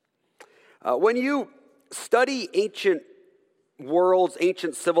When you study ancient worlds,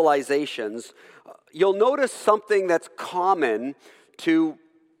 ancient civilizations, you'll notice something that's common to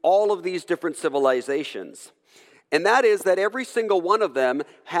all of these different civilizations. And that is that every single one of them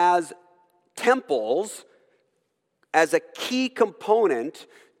has temples as a key component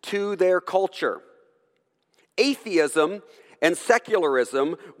to their culture. Atheism and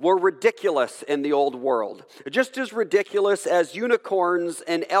secularism were ridiculous in the old world, just as ridiculous as unicorns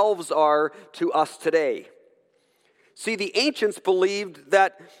and elves are to us today. See, the ancients believed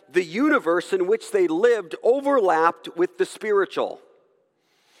that the universe in which they lived overlapped with the spiritual,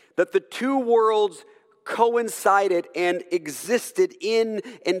 that the two worlds coincided and existed in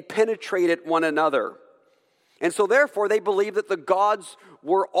and penetrated one another. And so therefore they believed that the gods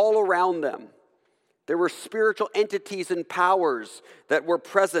were all around them. There were spiritual entities and powers that were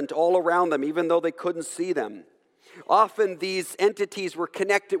present all around them, even though they couldn't see them. Often these entities were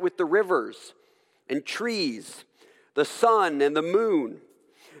connected with the rivers and trees, the sun and the moon.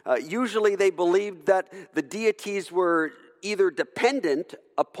 Usually they believed that the deities were either dependent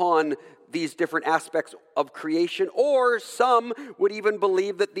upon these different aspects of creation, or some would even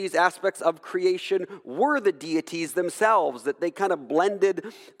believe that these aspects of creation were the deities themselves, that they kind of blended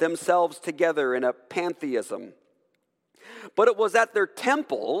themselves together in a pantheism. But it was at their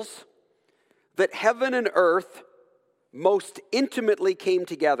temples that heaven and earth most intimately came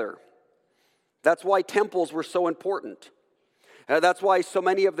together. That's why temples were so important. That's why so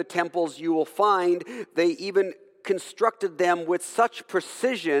many of the temples you will find, they even constructed them with such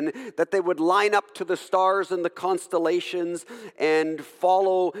precision that they would line up to the stars and the constellations and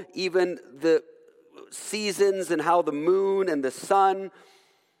follow even the seasons and how the moon and the sun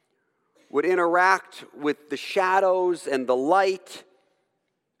would interact with the shadows and the light,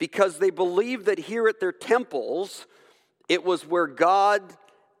 because they believed that here at their temples, it was where God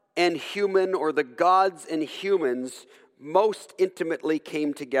and human, or the gods and humans, most intimately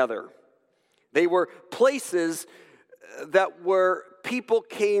came together. They were places that where people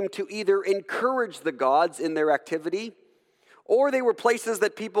came to either encourage the gods in their activity, or they were places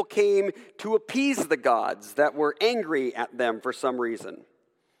that people came to appease the gods that were angry at them for some reason.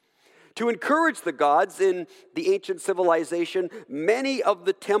 To encourage the gods in the ancient civilization, many of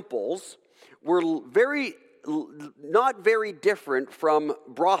the temples were not very different from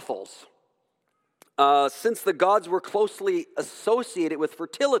brothels. Since the gods were closely associated with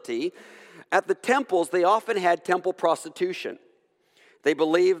fertility, at the temples, they often had temple prostitution. They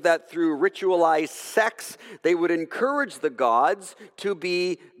believed that through ritualized sex, they would encourage the gods to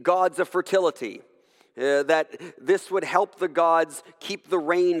be gods of fertility. That this would help the gods keep the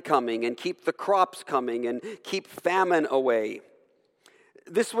rain coming and keep the crops coming and keep famine away.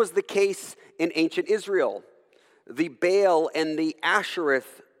 This was the case in ancient Israel. The Baal and the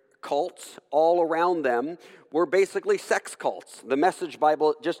Ashereth cults all around them were basically sex cults. The Message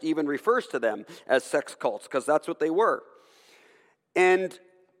Bible just even refers to them as sex cults because that's what they were. And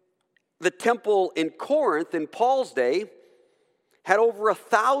the temple in Corinth in Paul's day had over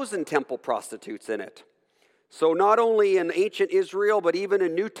 1,000 temple prostitutes in it. So not only in ancient Israel, but even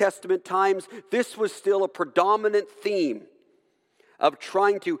in New Testament times, this was still a predominant theme of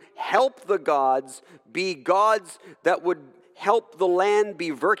trying to help the gods be gods that would help the land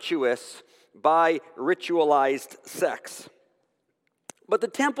be virtuous by ritualized sex. But the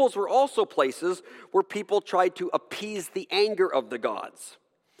temples were also places where people tried to appease the anger of the gods.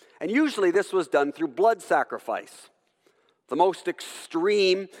 And usually this was done through blood sacrifice. The most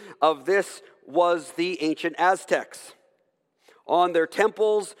extreme of this was the ancient Aztecs. On their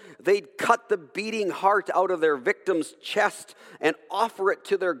temples, they'd cut the beating heart out of their victim's chest and offer it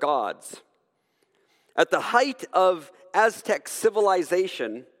to their gods. At the height of Aztec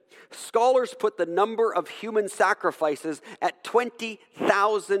civilization, scholars put the number of human sacrifices at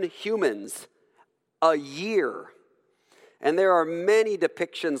 20,000 humans a year. And there are many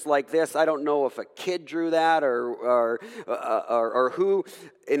depictions like this. I don't know if a kid drew that or who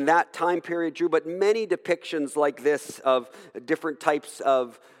in that time period drew, but many depictions like this of different types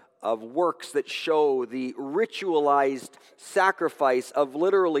of works that show the ritualized sacrifice of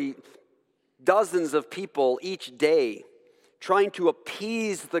literally dozens of people each day trying to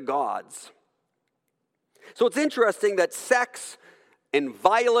appease the gods. So it's interesting that sex and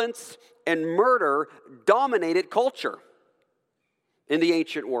violence and murder dominated culture in the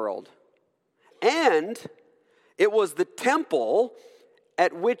ancient world. And it was the temple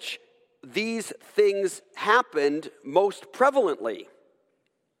at which these things happened most prevalently.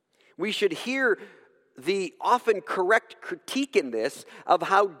 We should hear the often correct critique in this of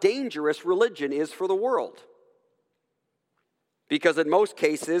how dangerous religion is for the world. because in most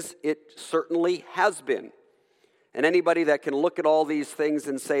cases, it certainly has been. And anybody that can look at all these things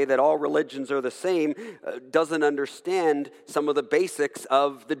and say that all religions are the same doesn't understand some of the basics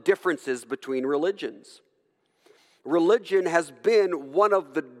of the differences between religions. Religion has been one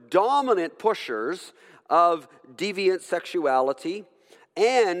of the dominant pushers of deviant sexuality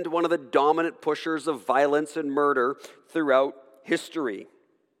and one of the dominant pushers of violence and murder throughout history.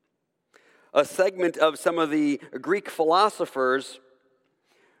 A segment of some of the Greek philosophers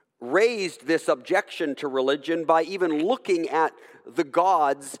raised this objection to religion by even looking at the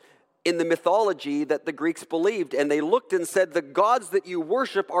gods in the mythology that the Greeks believed. And they looked and said, the gods that you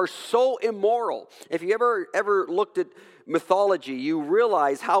worship are so immoral. If you ever looked at mythology, you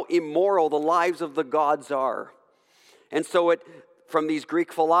realize how immoral the lives of the gods are. And so from these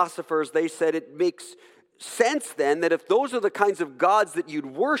Greek philosophers, they said it makes sense then that if those are the kinds of gods that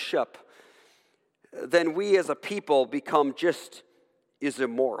you'd worship, then we as a people become just is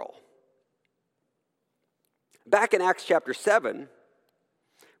immoral. Back in Acts chapter 7,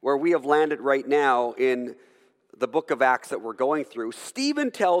 where we have landed right now in the book of Acts that we're going through,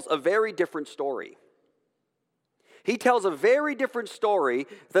 Stephen tells a very different story. He tells a very different story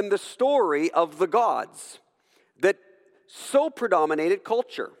than the story of the gods that so predominated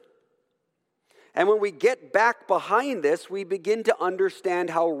culture. And when we get back behind this, we begin to understand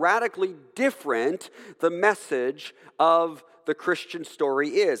how radically different the message of the Christian story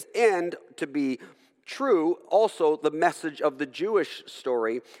is. And to be true, also the message of the Jewish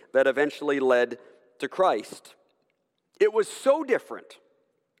story that eventually led to Christ. It was so different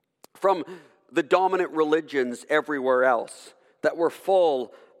from the dominant religions everywhere else that were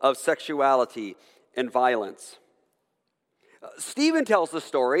full of sexuality and violence. Stephen tells the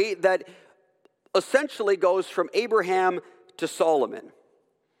story that essentially goes from Abraham to Solomon.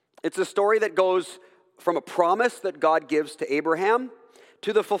 It's a story that goes from a promise that God gives to Abraham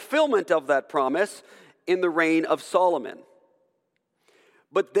to the fulfillment of that promise in the reign of Solomon.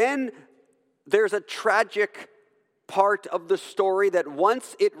 But then there's a tragic part of the story that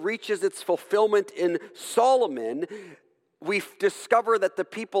once it reaches its fulfillment in Solomon, we discover that the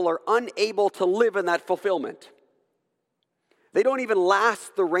people are unable to live in that fulfillment. They don't even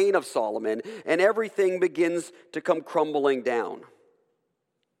last the reign of Solomon, and everything begins to come crumbling down.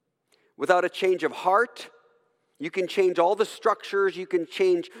 Without a change of heart, you can change all the structures, you can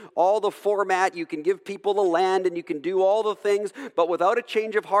change all the format, you can give people the land, and you can do all the things, but without a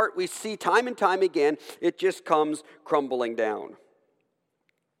change of heart, we see time and time again, it just comes crumbling down.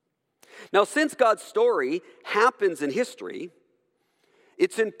 Now, since God's story happens in history,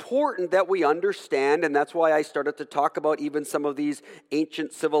 it's important that we understand, and that's why I started to talk about even some of these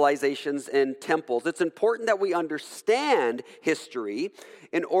ancient civilizations and temples. It's important that we understand history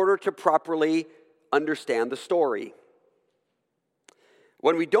in order to properly understand the story.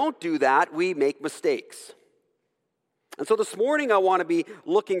 When we don't do that, we make mistakes. And so this morning I want to be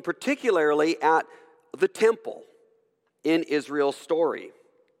looking particularly at the temple in Israel's story.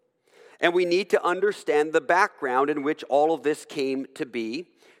 And we need to understand the background in which all of this came to be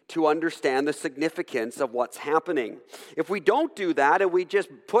to understand the significance of what's happening. If we don't do that and we just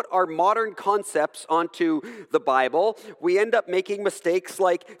put our modern concepts onto the Bible, we end up making mistakes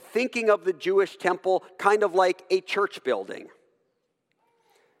like thinking of the Jewish temple kind of like a church building.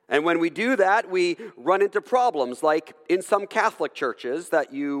 And when we do that, we run into problems like in some Catholic churches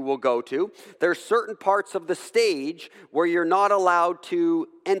that you will go to, there's certain parts of the stage where you're not allowed to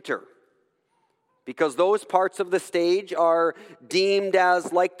enter, because those parts of the stage are deemed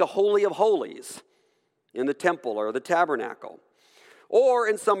as like the Holy of Holies in the temple or the tabernacle. Or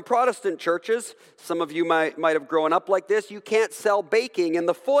in some Protestant churches, some of you might have grown up like this, you can't sell baking in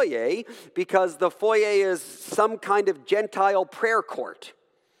the foyer because the foyer is some kind of Gentile prayer court.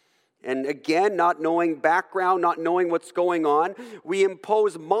 And again, not knowing background, not knowing what's going on, we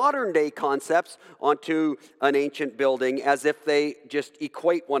impose modern day concepts onto an ancient building as if they just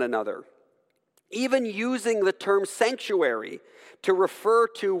equate one another. Even using the term sanctuary to refer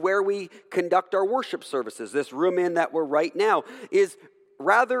to where we conduct our worship services, this room in that we're right now, is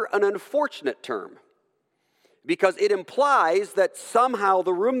rather an unfortunate term because it implies that somehow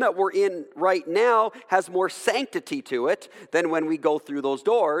the room that we're in right now has more sanctity to it than when we go through those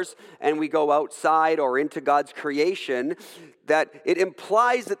doors and we go outside or into God's creation, that it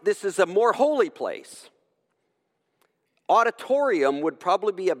implies that this is a more holy place. Auditorium would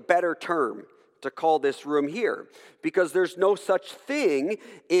probably be a better term to call this room here, because there's no such thing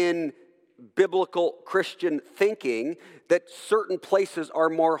in biblical Christian thinking that certain places are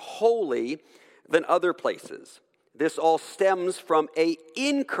more holy than other places. This all stems from an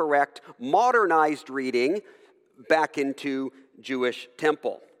incorrect, modernized reading back into Jewish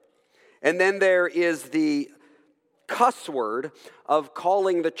temple. And then there is the cuss word of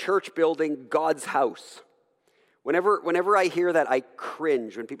calling the church building God's house. Whenever I hear that, I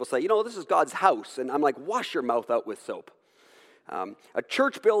cringe when people say, this is God's house. And I'm like, wash your mouth out with soap. A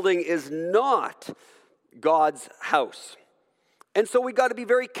church building is not God's house. And so we got to be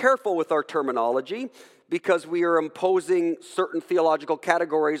very careful with our terminology because we are imposing certain theological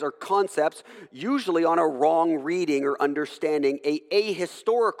categories or concepts, usually on a wrong reading or understanding, a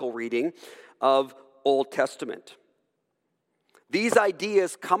ahistorical reading of Old Testament. These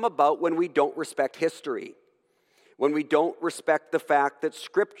ideas come about when we don't respect history, when we don't respect the fact that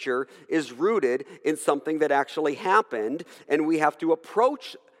Scripture is rooted in something that actually happened, and we have to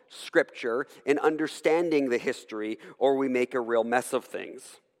approach Scripture in understanding the history, or we make a real mess of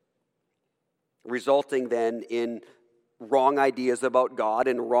things, resulting then in wrong ideas about God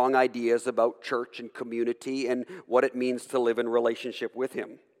and wrong ideas about church and community and what it means to live in relationship with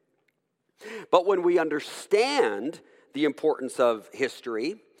Him. But when we understand the importance of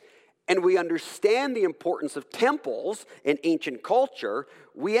history, and we understand the importance of temples in ancient culture,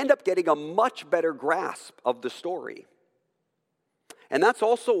 we end up getting a much better grasp of the story. And that's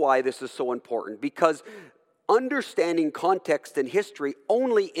also why this is so important, because understanding context and history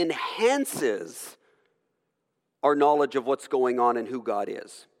only enhances our knowledge of what's going on and who God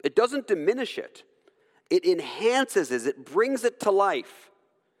is. It doesn't diminish it. It enhances it. It brings it to life.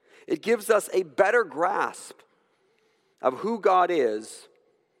 It gives us a better grasp of who God is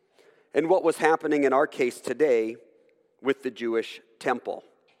and what was happening in our case today with the Jewish temple.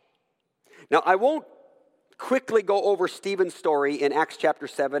 Now, I won't quickly go over Stephen's story in Acts chapter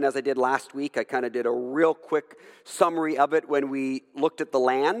 7 as I did last week. I kind of did a real quick summary of it when we looked at the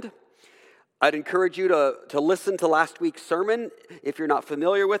land. I'd encourage you to listen to last week's sermon if you're not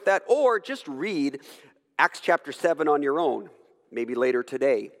familiar with that, or just read Acts chapter 7 on your own, maybe later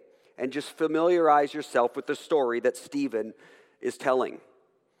today, and just familiarize yourself with the story that Stephen is telling.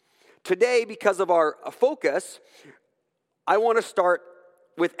 Today, because of our focus, I want to start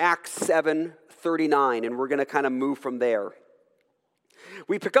with Acts 7:39, and we're going to kind of move from there.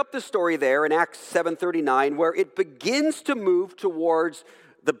 We pick up the story there in Acts 7:39, where it begins to move towards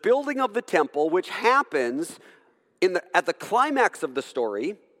the building of the temple, which happens at the climax of the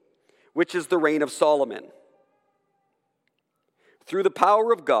story, which is the reign of Solomon. Through the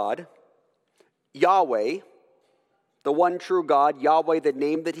power of God, Yahweh, the one true God, Yahweh, the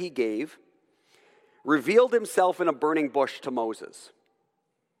name that He gave, revealed Himself in a burning bush to Moses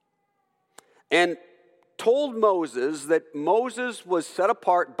and told Moses that Moses was set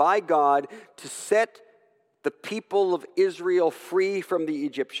apart by God to set the people of Israel free from the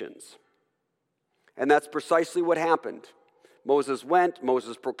Egyptians. And that's precisely what happened. Moses went,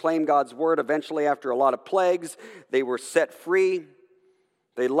 Moses proclaimed God's word. Eventually, after a lot of plagues, they were set free.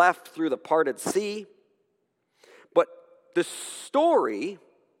 They left through the parted sea. But the story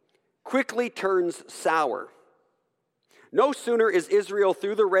quickly turns sour. No sooner is Israel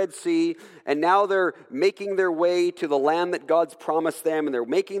through the Red Sea, and now they're making their way to the land that God's promised them, and they're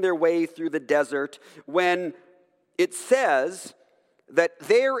making their way through the desert, when it says that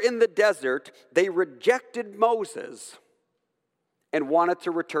there in the desert, they rejected Moses and wanted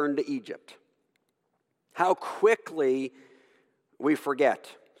to return to Egypt. How quickly we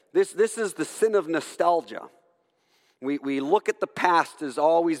forget. This is the sin of nostalgia. We look at the past as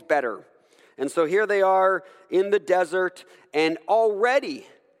always better. And so here they are in the desert, and already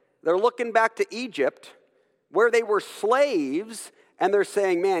they're looking back to Egypt, where they were slaves, and they're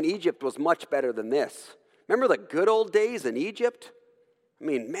saying, man, Egypt was much better than this. Remember the good old days in Egypt? I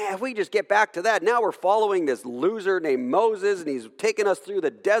mean, man, if we just get back to that, now we're following this loser named Moses, and he's taking us through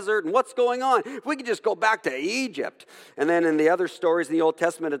the desert, and what's going on? If we could just go back to Egypt. And then in the other stories in the Old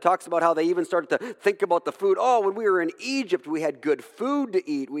Testament, it talks about how they even started to think about the food. Oh, when we were in Egypt, we had good food to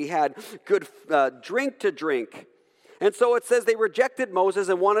eat. We had good drink to drink. And so it says they rejected Moses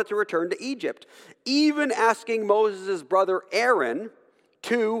and wanted to return to Egypt, even asking Moses' brother Aaron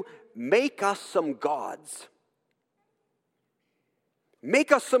to make us some gods.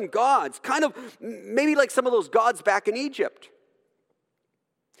 Make us some gods, kind of maybe like some of those gods back in Egypt.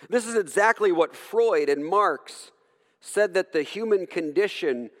 This is exactly what Freud and Marx said that the human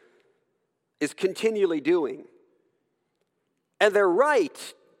condition is continually doing. And they're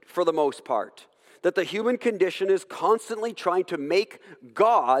right for the most part, that the human condition is constantly trying to make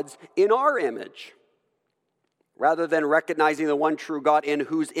gods in our image. Rather than recognizing the one true God in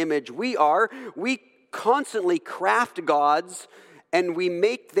whose image we are, we constantly craft gods and we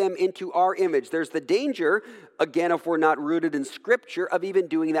make them into our image. There's the danger, again, if we're not rooted in Scripture, of even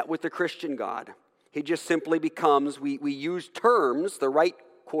doing that with the Christian God. He just simply becomes, we use terms, the right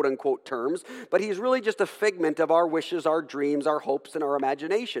quote-unquote terms, but he's really just a figment of our wishes, our dreams, our hopes, and our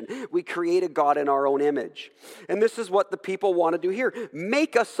imagination. We create a God in our own image. And this is what the people want to do here.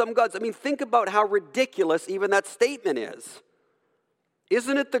 Make us some gods. I mean, think about how ridiculous even that statement is.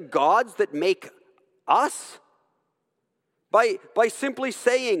 Isn't it the gods that make us? By simply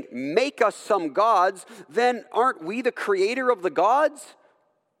saying, make us some gods, then aren't we the creator of the gods?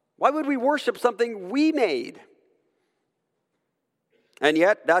 Why would we worship something we made? And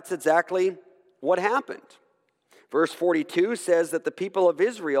yet, that's exactly what happened. Verse 42 says that the people of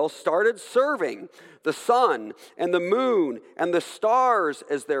Israel started serving the sun and the moon and the stars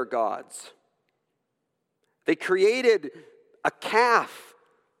as their gods. They created a calf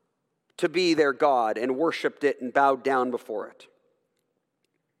to be their god and worshiped it and bowed down before it.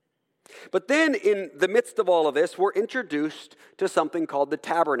 But then, in the midst of all of this, we're introduced to something called the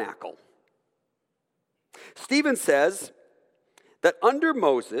tabernacle. Stephen says that under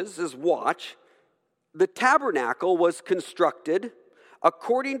Moses' watch, the tabernacle was constructed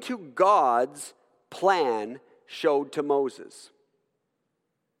according to God's plan showed to Moses.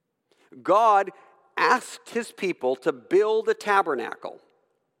 God asked his people to build a tabernacle.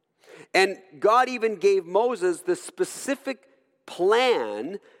 And God even gave Moses the specific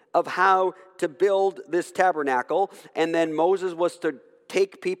plan of how to build this tabernacle. And then Moses was to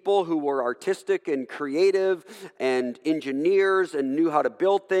take people who were artistic and creative and engineers and knew how to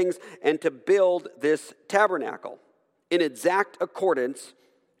build things and to build this tabernacle in exact accordance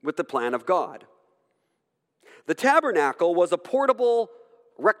with the plan of God. The tabernacle was a portable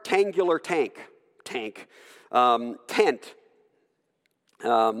rectangular tent.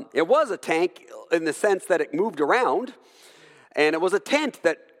 It was a tank in the sense that it moved around, and it was a tent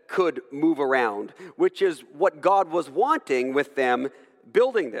that could move around, which is what God was wanting with them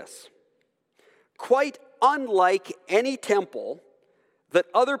building this. Quite unlike any temple that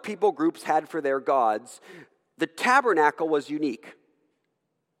other people groups had for their gods, the tabernacle was unique.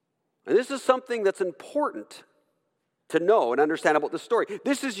 And this is something that's important to know and understand about the story.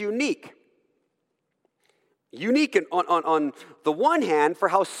 This is unique. Unique on the one hand for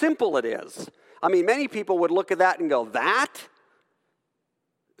how simple it is. I mean, many people would look at that and go, that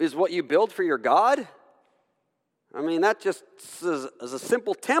is what you build for your God? I mean, that just is a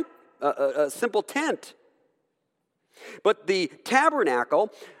simple tent. But the tabernacle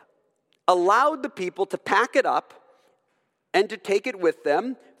allowed the people to pack it up and to take it with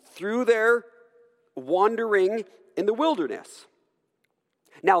them through their wandering in the wilderness.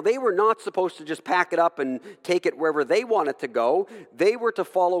 Now, they were not supposed to just pack it up and take it wherever they wanted to go. They were to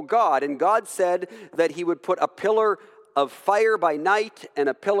follow God. And God said that he would put a pillar of fire by night and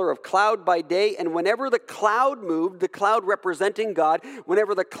a pillar of cloud by day. And whenever the cloud moved, the cloud representing God,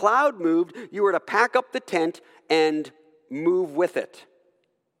 whenever the cloud moved, you were to pack up the tent and move with it.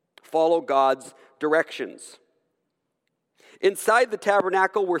 Follow God's directions. Inside the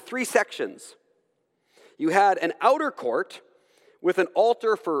tabernacle were 3 sections. You had an outer court with an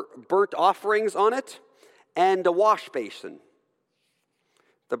altar for burnt offerings on it and a wash basin.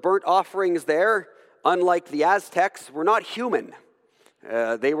 The burnt offerings there, unlike the Aztecs, were not human.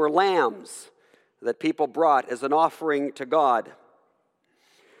 They were lambs that people brought as an offering to God.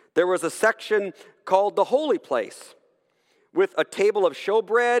 There was a section called the holy place with a table of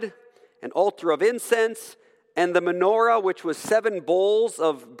showbread, an altar of incense, and the menorah, which was 7 bowls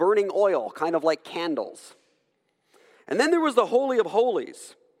of burning oil, kind of like candles. And then there was the Holy of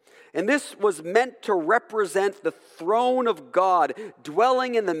Holies. And this was meant to represent the throne of God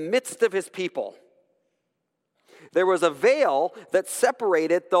dwelling in the midst of his people. There was a veil that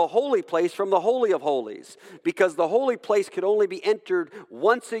separated the holy place from the Holy of Holies, because the holy place could only be entered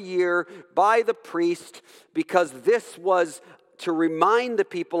once a year by the priest, because this was to remind the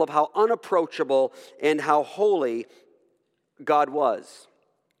people of how unapproachable and how holy God was.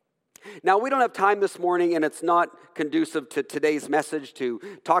 Now, we don't have time this morning, and it's not conducive to today's message to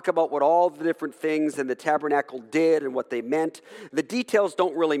talk about what all the different things in the tabernacle did and what they meant. The details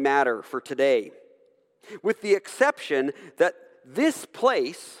don't really matter for today, with the exception that this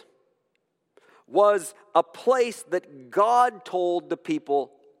place was a place that God told the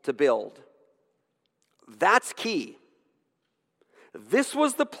people to build. That's key. This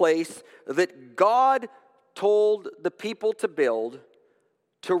was the place that God told the people to build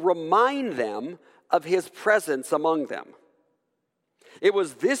to remind them of his presence among them. It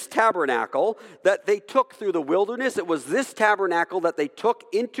was this tabernacle that they took through the wilderness. It was this tabernacle that they took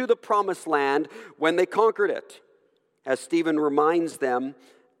into the promised land when they conquered it, as Stephen reminds them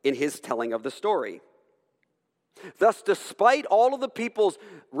in his telling of the story. Thus, despite all of the people's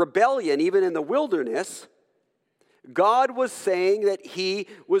rebellion, even in the wilderness, God was saying that he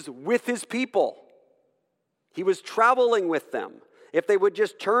was with his people. He was traveling with them. If they would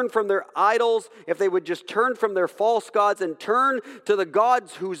just turn from their idols, if they would just turn from their false gods and turn to the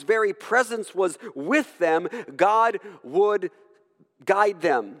gods whose very presence was with them, God would guide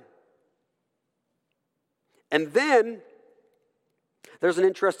them. And then there's an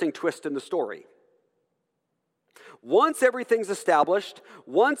interesting twist in the story. Once everything's established,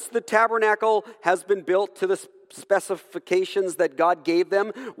 once the tabernacle has been built to the specifications that God gave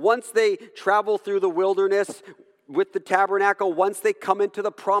them, once they travel through the wilderness with the tabernacle, once they come into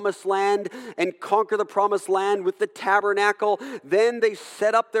the promised land and conquer the promised land with the tabernacle, then they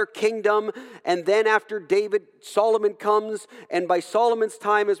set up their kingdom. And then after Solomon comes, and by Solomon's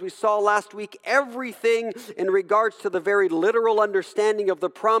time, as we saw last week, everything in regards to the very literal understanding of the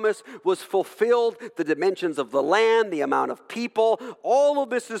promise was fulfilled. The dimensions of the land, the amount of people, all of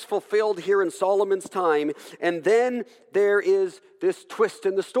this is fulfilled here in Solomon's time. And then there is this twist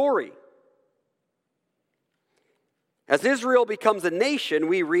in the story. As Israel becomes a nation,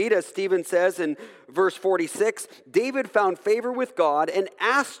 we read, as Stephen says in verse 46, David found favor with God and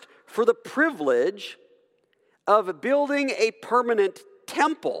asked for the privilege of building a permanent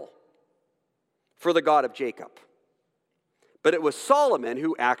temple for the God of Jacob. But it was Solomon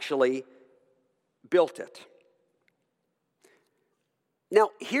who actually built it. Now,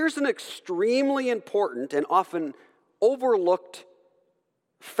 here's an extremely important and often overlooked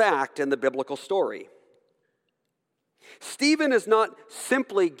fact in the biblical story. Stephen is not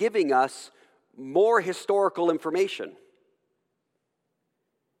simply giving us more historical information.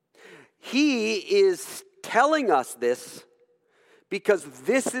 He is telling us this because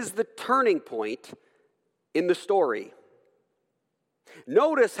this is the turning point in the story.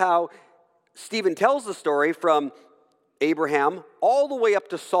 Notice how Stephen tells the story from Abraham all the way up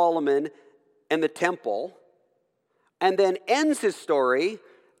to Solomon and the temple, and then ends his story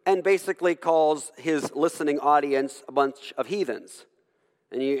and basically calls his listening audience a bunch of heathens.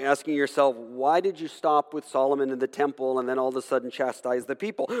 And you're asking yourself, why did you stop with Solomon and the temple and then all of a sudden chastise the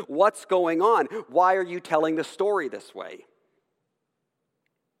people? What's going on? Why are you telling the story this way?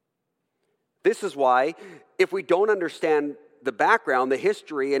 This is why, if we don't understand the background, the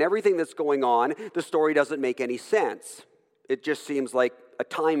history, and everything that's going on, the story doesn't make any sense. It just seems like a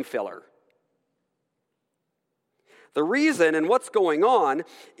time filler. The reason and what's going on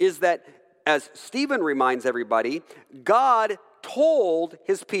is that, as Stephen reminds everybody, God told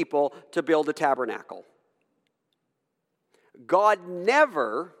his people to build a tabernacle. God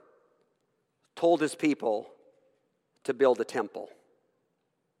never told his people to build a temple.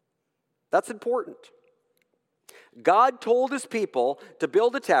 That's important. God told his people to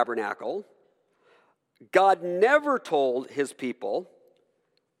build a tabernacle. God never told his people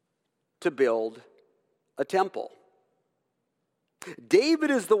to build a temple.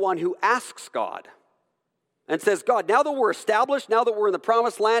 David is the one who asks God and says, God, now that we're established, now that we're in the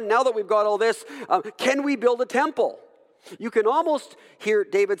promised land, now that we've got all this, can we build a temple? You can almost hear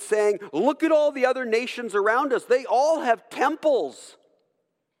David saying, look at all the other nations around us. They all have temples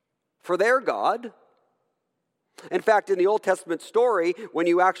for their God. In fact, in the Old Testament story, when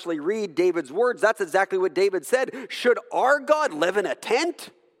you actually read David's words, that's exactly what David said. Should our God live in a tent?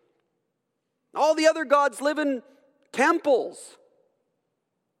 All the other gods live in temples.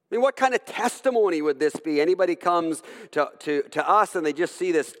 I mean, what kind of testimony would this be? Anybody comes to us and they just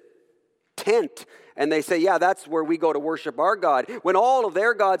see this tent and they say, yeah, that's where we go to worship our God. When all of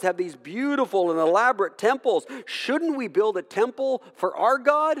their gods have these beautiful and elaborate temples, shouldn't we build a temple for our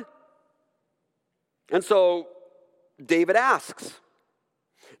God? And so David asks.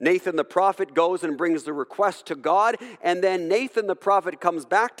 Nathan the prophet goes and brings the request to God, and then Nathan the prophet comes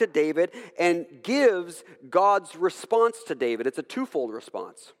back to David and gives God's response to David. It's a twofold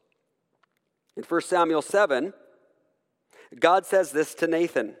response. In 1 Samuel 7, God says this to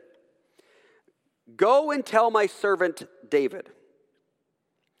Nathan, go and tell my servant David,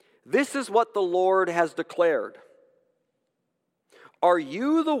 this is what the Lord has declared. Are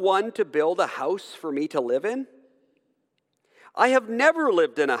you the one to build a house for me to live in? I have never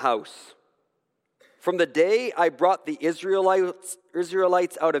lived in a house. From the day I brought the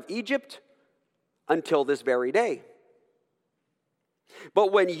Israelites out of Egypt until this very day.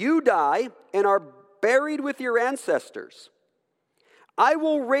 But when you die and are buried with your ancestors, I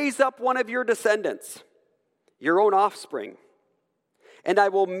will raise up one of your descendants, your own offspring, and I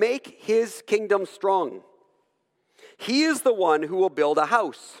will make his kingdom strong. He is the one who will build a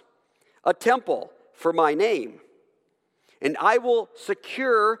house, a temple for my name, and I will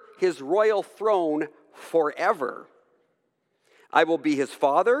secure his royal throne forever. I will be his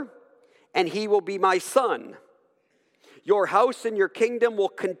father, and he will be my son. Your house and your kingdom will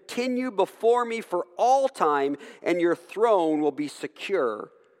continue before me for all time, and your throne will be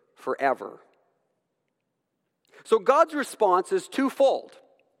secure forever. So God's response is twofold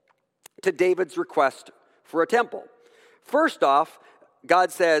to David's request for a temple. First off,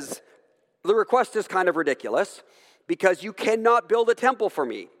 God says, the request is kind of ridiculous because you cannot build a temple for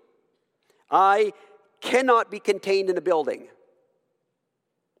me. I cannot be contained in a building.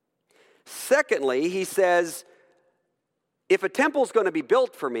 Secondly, he says, if a temple is going to be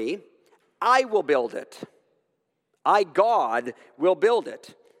built for me, I will build it. I, God, will build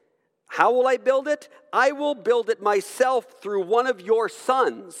it. How will I build it? I will build it myself through one of your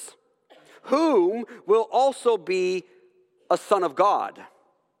sons, whom will also be a son of God.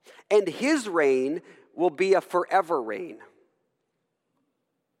 And his reign will be a forever reign.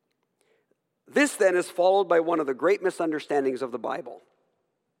 This then is followed by one of the great misunderstandings of the Bible.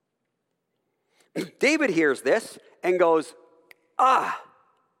 David hears this and goes,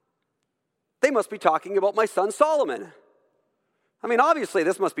 they must be talking about my son Solomon. I mean, obviously,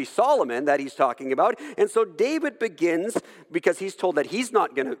 this must be Solomon that he's talking about. And so David begins, because he's told that he's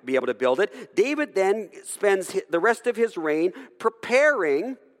not going to be able to build it, David then spends the rest of his reign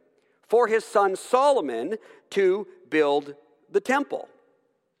preparing for his son Solomon to build the temple.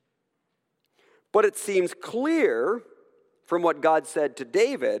 But it seems clear from what God said to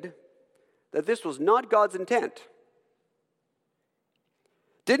David that this was not God's intent.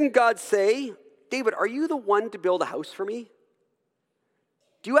 Didn't God say, David, are you the one to build a house for me?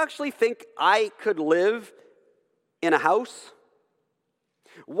 Do you actually think I could live in a house?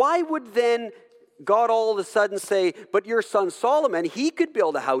 Why would then God all of a sudden say, but your son Solomon, he could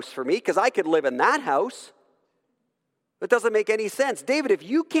build a house for me because I could live in that house? That doesn't make any sense. David, if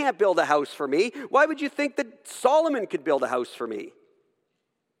you can't build a house for me, why would you think that Solomon could build a house for me?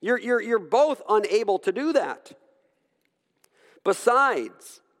 You're both unable to do that.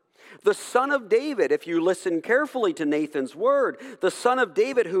 Besides, the son of David, if you listen carefully to Nathan's word, the son of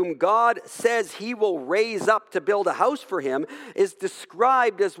David whom God says he will raise up to build a house for him is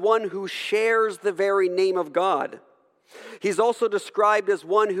described as one who shares the very name of God. He's also described as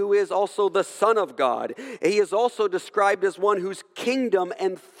one who is also the Son of God. He is also described as one whose kingdom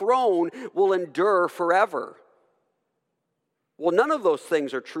and throne will endure forever. Well, none of those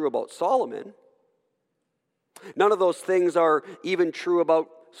things are true about Solomon. None of those things are even true about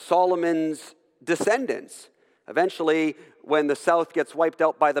Solomon's descendants. Eventually, when the south gets wiped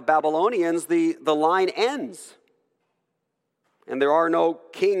out by the Babylonians, the line ends. And there are no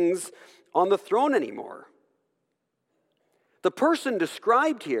kings on the throne anymore. The person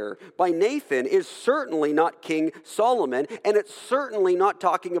described here by Nathan is certainly not King Solomon, and it's certainly not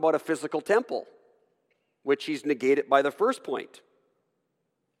talking about a physical temple, which he's negated by the first point.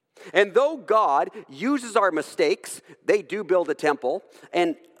 And though God uses our mistakes, they do build a temple,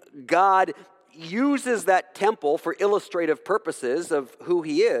 and God uses that temple for illustrative purposes of who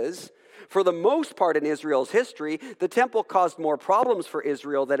he is, for the most part in Israel's history, the temple caused more problems for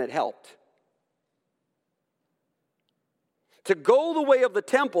Israel than it helped. To go the way of the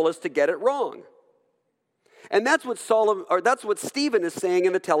temple is to get it wrong. And that's what Stephen is saying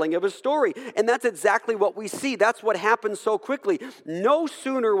in the telling of his story. And that's exactly what we see. That's what happened so quickly. No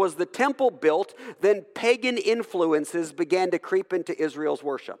sooner was the temple built than pagan influences began to creep into Israel's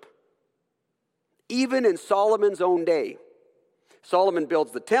worship. Even in Solomon's own day. Solomon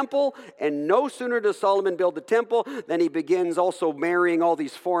builds the temple, and no sooner does Solomon build the temple than he begins also marrying all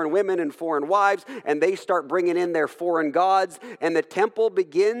these foreign women and foreign wives, and they start bringing in their foreign gods, and the temple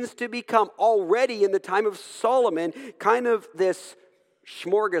begins to become, already in the time of Solomon, kind of this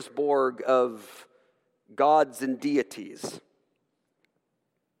smorgasbord of gods and deities.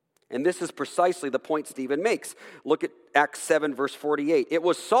 And this is precisely the point Stephen makes. Look at Acts 7, verse 48. It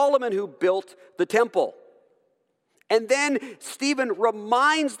was Solomon who built the temple. And then Stephen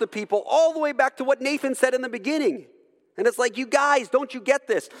reminds the people all the way back to what Nathan said in the beginning. And it's like, you guys, don't you get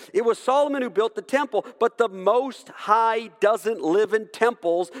this? It was Solomon who built the temple, but the Most High doesn't live in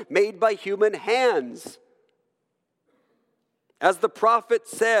temples made by human hands. As the prophet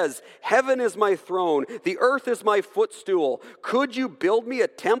says, heaven is my throne, the earth is my footstool. Could you build me a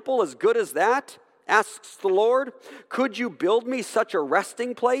temple as good as that? Asks the Lord. Could you build me such a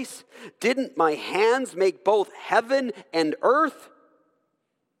resting place? Didn't my hands make both heaven and earth?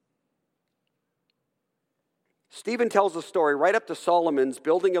 Stephen tells a story right up to Solomon's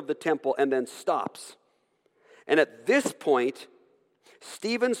building of the temple and then stops. And at this point,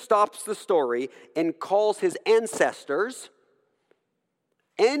 Stephen stops the story and calls his ancestors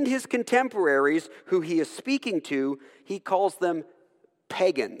and his contemporaries who he is speaking to, he calls them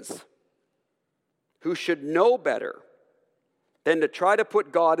pagans, who should know better than to try to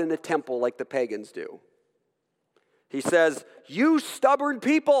put God in a temple like the pagans do. He says, "You stubborn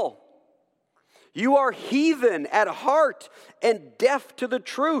people, you are heathen at heart and deaf to the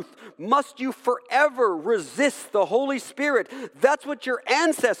truth. Must you forever resist the Holy Spirit? That's what your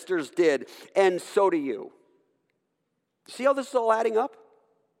ancestors did, and so do you." See how this is all adding up?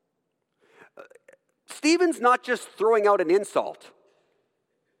 Stephen's not just throwing out an insult.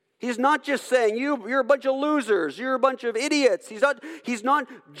 He's not just saying, you're a bunch of losers, you're a bunch of idiots. He's not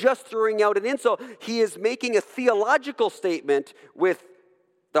just throwing out an insult. He is making a theological statement with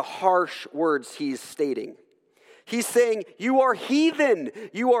the harsh words he's stating. He's saying, you are heathen,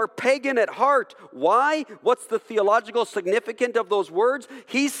 you are pagan at heart. Why? What's the theological significance of those words?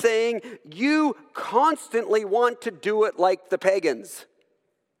 He's saying, you constantly want to do it like the pagans.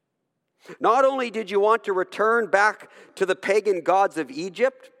 Not only did you want to return back to the pagan gods of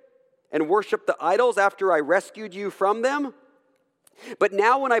Egypt and worship the idols after I rescued you from them, but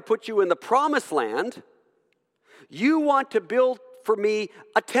now when I put you in the promised land, you want to build for me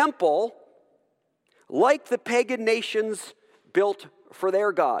a temple like the pagan nations built for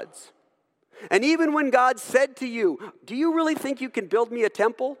their gods. And even when God said to you, do you really think you can build me a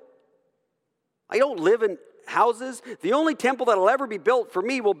temple? I don't live in houses. The only temple that will ever be built for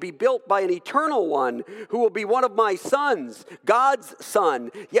me will be built by an eternal one who will be one of my sons, God's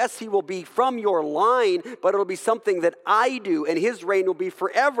son. Yes, he will be from your line, but it'll be something that I do, and his reign will be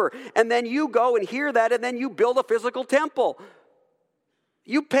forever. And then you go and hear that, and then you build a physical temple.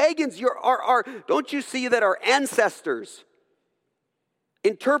 You pagans, don't you see that our ancestors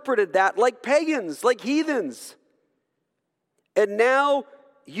interpreted that like pagans, like heathens? And now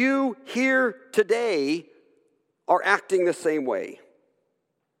you here today are acting the same way.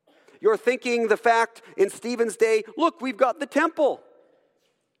 You're thinking the fact in Stephen's day, look, we've got the temple.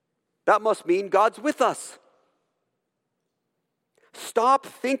 That must mean God's with us. Stop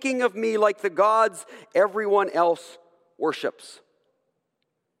thinking of me like the gods everyone else worships.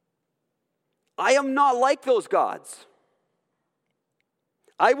 I am not like those gods.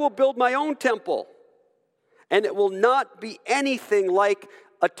 I will build my own temple, and it will not be anything like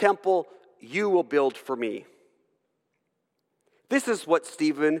a temple you will build for me. This is what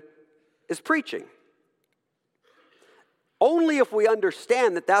Stephen is preaching. Only if we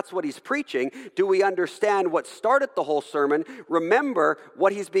understand that that's what he's preaching do we understand what started the whole sermon. Remember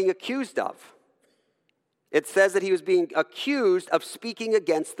what he's being accused of. It says that he was being accused of speaking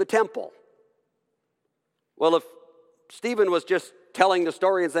against the temple. Well, if Stephen was just telling the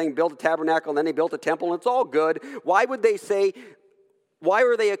story and saying build a tabernacle and then he built a temple and it's all good, why are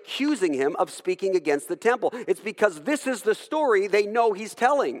they accusing him of speaking against the temple? It's because this is the story they know he's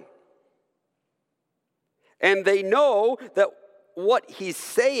telling. And they know that what he's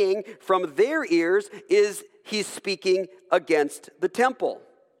saying from their ears is he's speaking against the temple.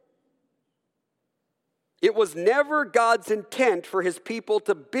 It was never God's intent for his people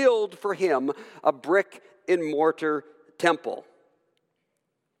to build for him a brick and mortar temple.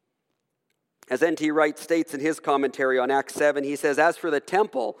 As N.T. Wright states in his commentary on Acts 7, he says, as for the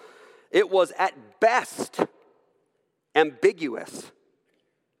temple, it was at best ambiguous,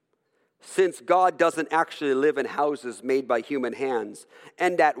 since God doesn't actually live in houses made by human hands.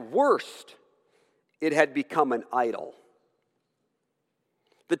 And at worst, it had become an idol.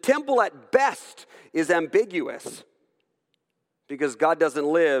 The temple at best is ambiguous, because God doesn't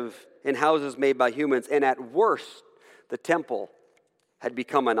live in houses made by humans. And at worst, the temple had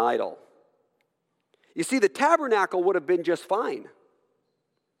become an idol. You see, the tabernacle would have been just fine.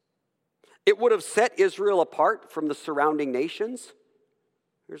 It would have set Israel apart from the surrounding nations.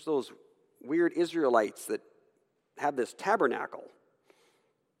 There's those weird Israelites that have this tabernacle.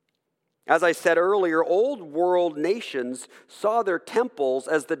 As I said earlier, old world nations saw their temples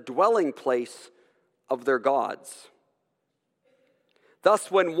as the dwelling place of their gods.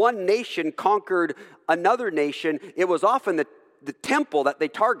 Thus, when one nation conquered another nation, it was often the temple that they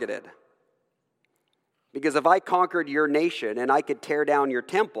targeted. Because if I conquered your nation and I could tear down your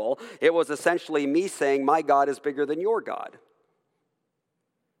temple, it was essentially me saying, my God is bigger than your God.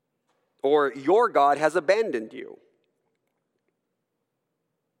 Or your God has abandoned you.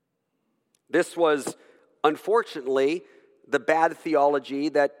 This was, unfortunately, the bad theology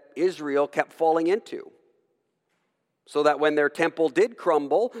that Israel kept falling into. So that when their temple did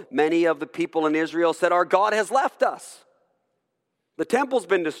crumble, many of the people in Israel said, our God has left us. The temple's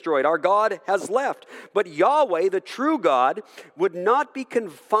been destroyed. Our God has left. But Yahweh, the true God, would not be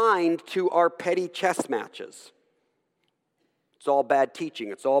confined to our petty chess matches, It's all bad teaching.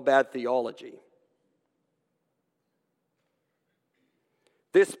 It's all bad theology.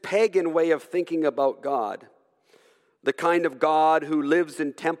 This pagan way of thinking about God, the kind of God who lives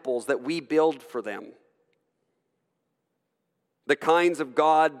in temples that we build for them, the kinds of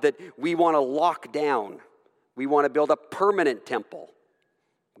God that we want to lock down. We want to build a permanent temple.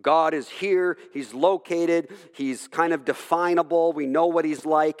 God is here, he's located, he's kind of definable, we know what he's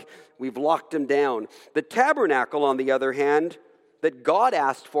like, we've locked him down. The tabernacle, on the other hand, that God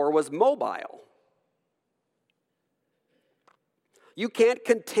asked for was mobile. You can't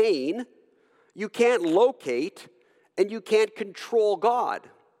contain, you can't locate, and you can't control God.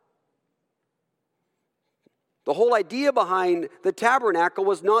 The whole idea behind the tabernacle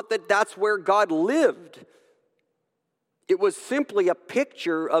was not that that's where God lived. It was simply a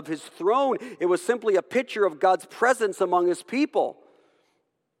picture of his throne. It was simply a picture of God's presence among his people.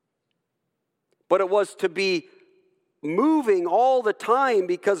 But it was to be moving all the time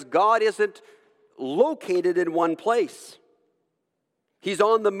because God isn't located in one place. He's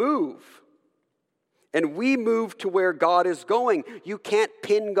on the move. And we move to where God is going. You can't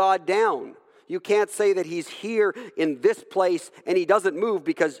pin God down. You can't say that he's here in this place and he doesn't move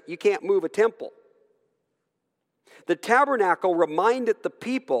because you can't move a temple. The tabernacle reminded the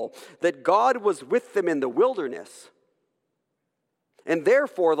people that God was with them in the wilderness. And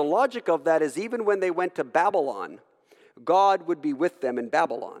therefore, the logic of that is even when they went to Babylon, God would be with them in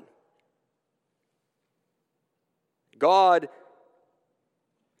Babylon. God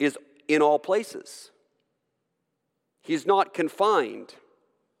is in all places. He's not confined.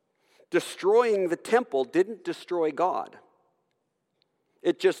 Destroying the temple didn't destroy God.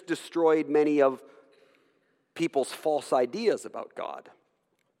 It just destroyed many of people's false ideas about God.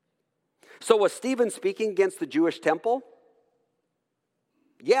 So was Stephen speaking against the Jewish temple?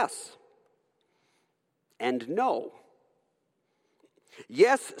 Yes. And no.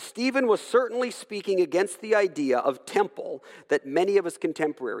 Yes, Stephen was certainly speaking against the idea of temple that many of his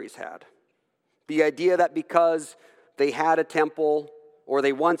contemporaries had. The idea that because they had a temple, or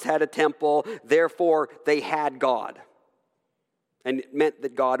they once had a temple, therefore they had God. And it meant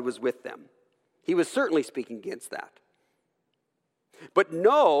that God was with them. He was certainly speaking against that. But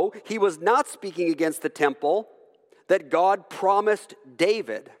no, he was not speaking against the temple that God promised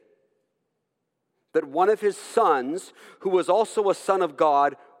David that one of his sons, who was also a son of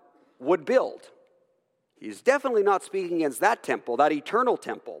God, would build. He's definitely not speaking against that temple, that eternal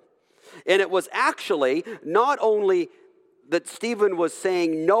temple. And it was actually not only that Stephen was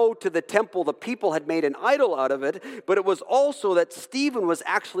saying no to the temple, the people had made an idol out of it, but it was also that Stephen was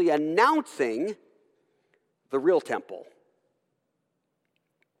actually announcing the real temple.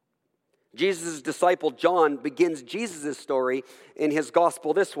 Jesus' disciple John begins Jesus' story in his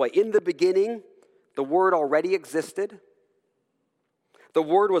gospel this way. In the beginning, the Word already existed. The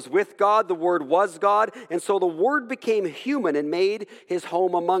Word was with God, the Word was God, and so the Word became human and made his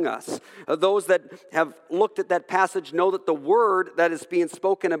home among us. Those that have looked at that passage know that the Word that is being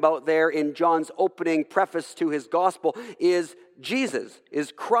spoken about there in John's opening preface to his gospel is Jesus,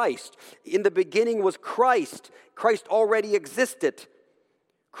 is Christ. In the beginning was Christ. Christ already existed.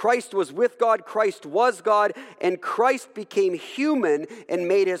 Christ was with God, Christ was God, and Christ became human and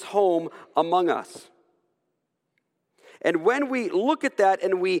made his home among us. And when we look at that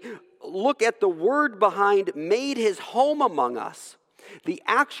and we look at the word behind made his home among us, the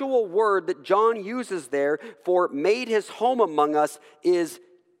actual word that John uses there for made his home among us is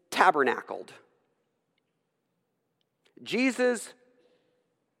tabernacled. Jesus,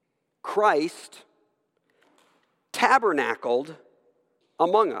 Christ, tabernacled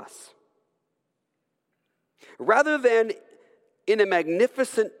among us. Rather than in a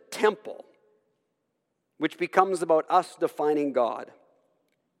magnificent temple, which becomes about us defining God,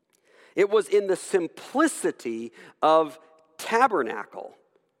 it was in the simplicity of tabernacle,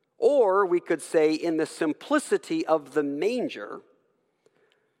 or we could say in the simplicity of the manger,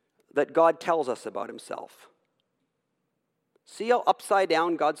 that God tells us about himself. See how upside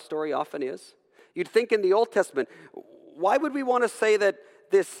down God's story often is? You'd think in the Old Testament, why would we want to say that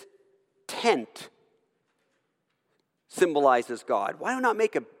this tent symbolizes God? Why not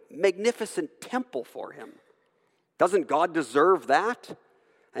make a magnificent temple for him? Doesn't God deserve that?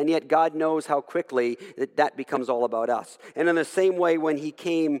 And yet God knows how quickly that becomes all about us. And in the same way, when he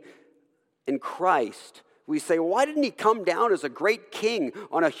came in Christ, we say, why didn't he come down as a great king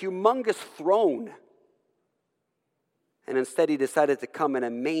on a humongous throne? And instead he decided to come in a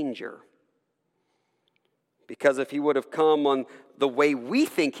manger. Because if he would have come on the way we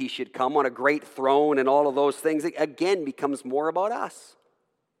think he should come, on a great throne and all of those things, it again becomes more about us.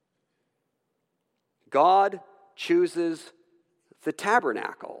 God chooses the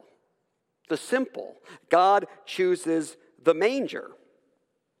tabernacle, the simple. God chooses the manger.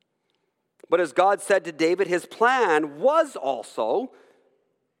 But as God said to David, his plan was also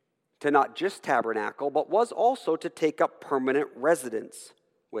to not just tabernacle, but was also to take up permanent residence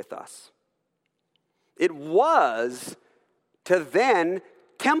with us. It was to then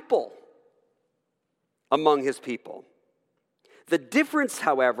temple among his people. The difference,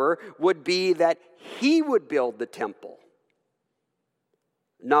 however, would be that he would build the temple,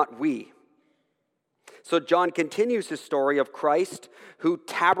 not we. So John continues his story of Christ who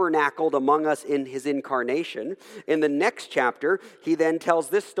tabernacled among us in his incarnation. In the next chapter, he then tells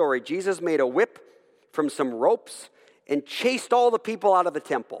this story. Jesus made a whip from some ropes and chased all the people out of the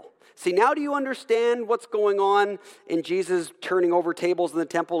temple. See, now do you understand what's going on in Jesus turning over tables in the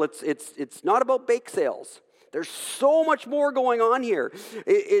temple? It's not about bake sales. There's so much more going on here.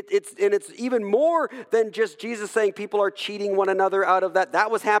 It's even more than just Jesus saying people are cheating one another out of that. That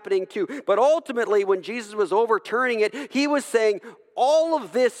was happening too. But ultimately, when Jesus was overturning it, he was saying all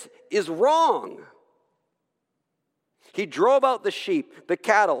of this is wrong. He drove out the sheep, the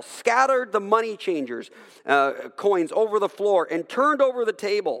cattle, scattered the money changers' coins over the floor, and turned over the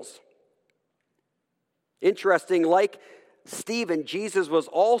tables. Interesting, like Stephen, Jesus was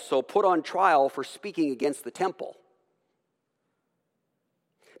also put on trial for speaking against the temple.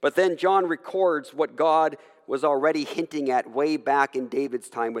 But then John records what God was already hinting at way back in David's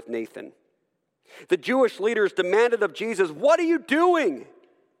time with Nathan. The Jewish leaders demanded of Jesus, "What are you doing?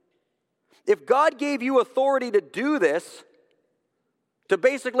 If God gave you authority to do this, to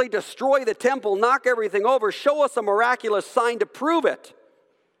basically destroy the temple, knock everything over, show us a miraculous sign to prove it."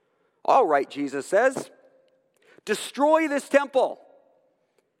 "All right," Jesus says, "destroy this temple,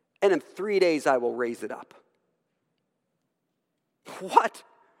 and in 3 days I will raise it up." "What?"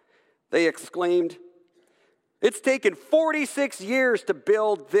 they exclaimed. "It's taken 46 years to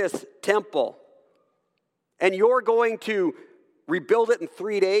build this temple, and you're going to rebuild it in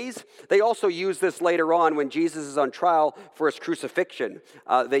 3 days?" They also use this later on when Jesus is on trial for his crucifixion.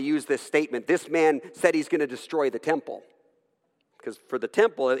 They use this statement, "This man said he's going to destroy the temple." Because for the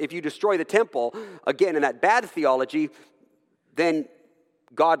temple, if you destroy the temple, again, in that bad theology, then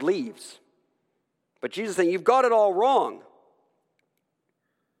God leaves. But Jesus is saying, you've got it all wrong.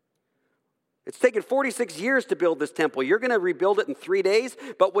 It's taken 46 years to build this temple. You're going to rebuild it in 3 days?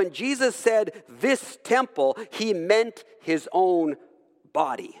 But when Jesus said this temple, he meant his own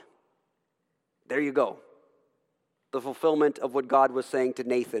body. There you go. The fulfillment of what God was saying to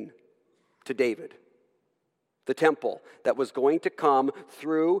Nathan, to David. The temple that was going to come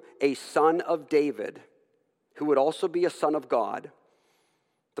through a son of David, who would also be a son of God,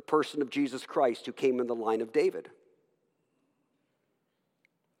 the person of Jesus Christ, who came in the line of David.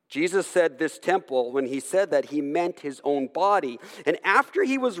 Jesus said this temple, when he said that, he meant his own body. And after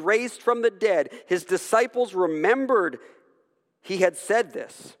he was raised from the dead, his disciples remembered he had said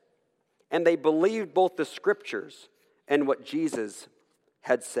this, and they believed both the scriptures and what Jesus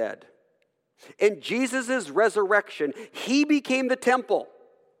had said. In Jesus' resurrection, he became the temple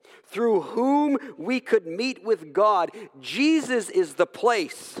through whom we could meet with God. Jesus is the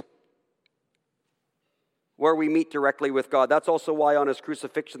place where we meet directly with God. That's also why on his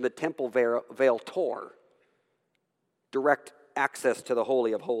crucifixion, the temple veil tore. Direct access to the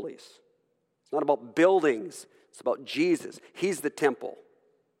Holy of Holies. It's not about buildings. It's about Jesus. He's the temple.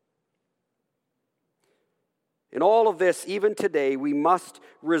 In all of this, even today, we must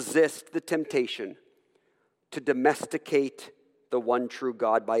resist the temptation to domesticate the one true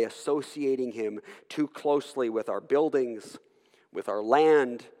God by associating him too closely with our buildings, with our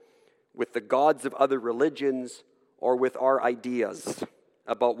land, with the gods of other religions, or with our ideas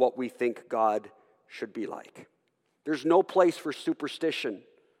about what we think God should be like. There's no place for superstition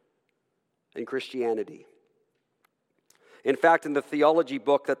in Christianity. In fact, in the theology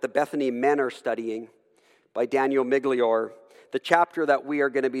book that the Bethany men are studying, by Daniel Migliore, the chapter that we are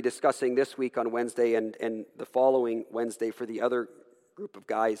going to be discussing this week on Wednesday and the following Wednesday for the other group of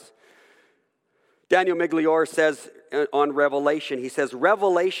guys. Daniel Migliore says on Revelation, he says,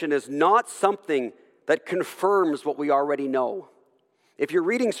 Revelation is not something that confirms what we already know. If you're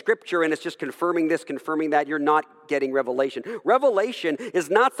reading scripture and it's just confirming this, confirming that, you're not getting revelation. Revelation is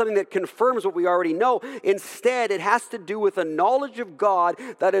not something that confirms what we already know. Instead, it has to do with a knowledge of God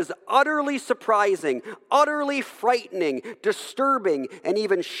that is utterly surprising, utterly frightening, disturbing, and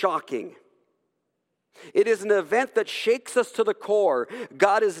even shocking. It is an event that shakes us to the core.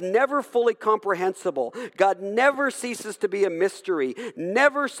 God is never fully comprehensible. God never ceases to be a mystery,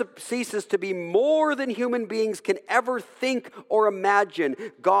 never ceases to be more than human beings can ever think or imagine.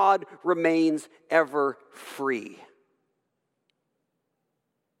 God remains ever free.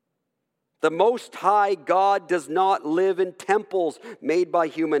 The Most High God does not live in temples made by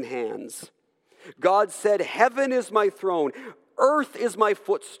human hands. God said, heaven is my throne, earth is my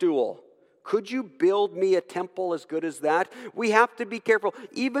footstool. Could you build me a temple as good as that? We have to be careful.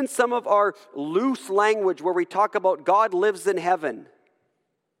 Even some of our loose language where we talk about God lives in heaven.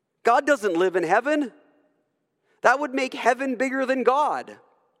 God doesn't live in heaven. That would make heaven bigger than God.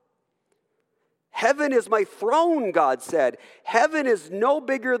 Heaven is my throne, God said. Heaven is no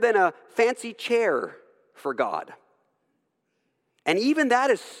bigger than a fancy chair for God. And even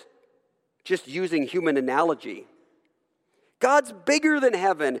that is just using human analogy. God's bigger than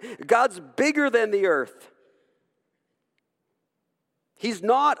heaven. God's bigger than the earth. He's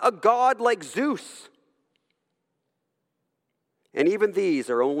not a god like Zeus. And even these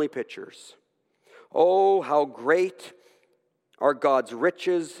are only pictures. Oh, how great are God's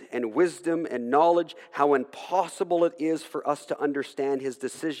riches and wisdom and knowledge, how impossible it is for us to understand his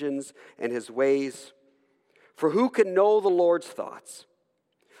decisions and his ways. For who can know the Lord's thoughts?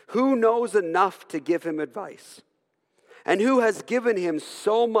 Who knows enough to give him advice? And who has given him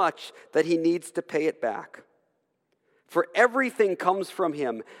so much that he needs to pay it back? For everything comes from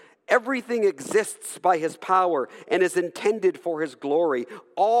him. Everything exists by his power and is intended for his glory.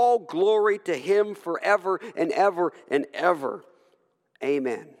 All glory to him forever and ever and ever.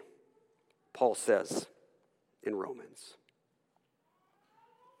 Amen. Paul says in Romans.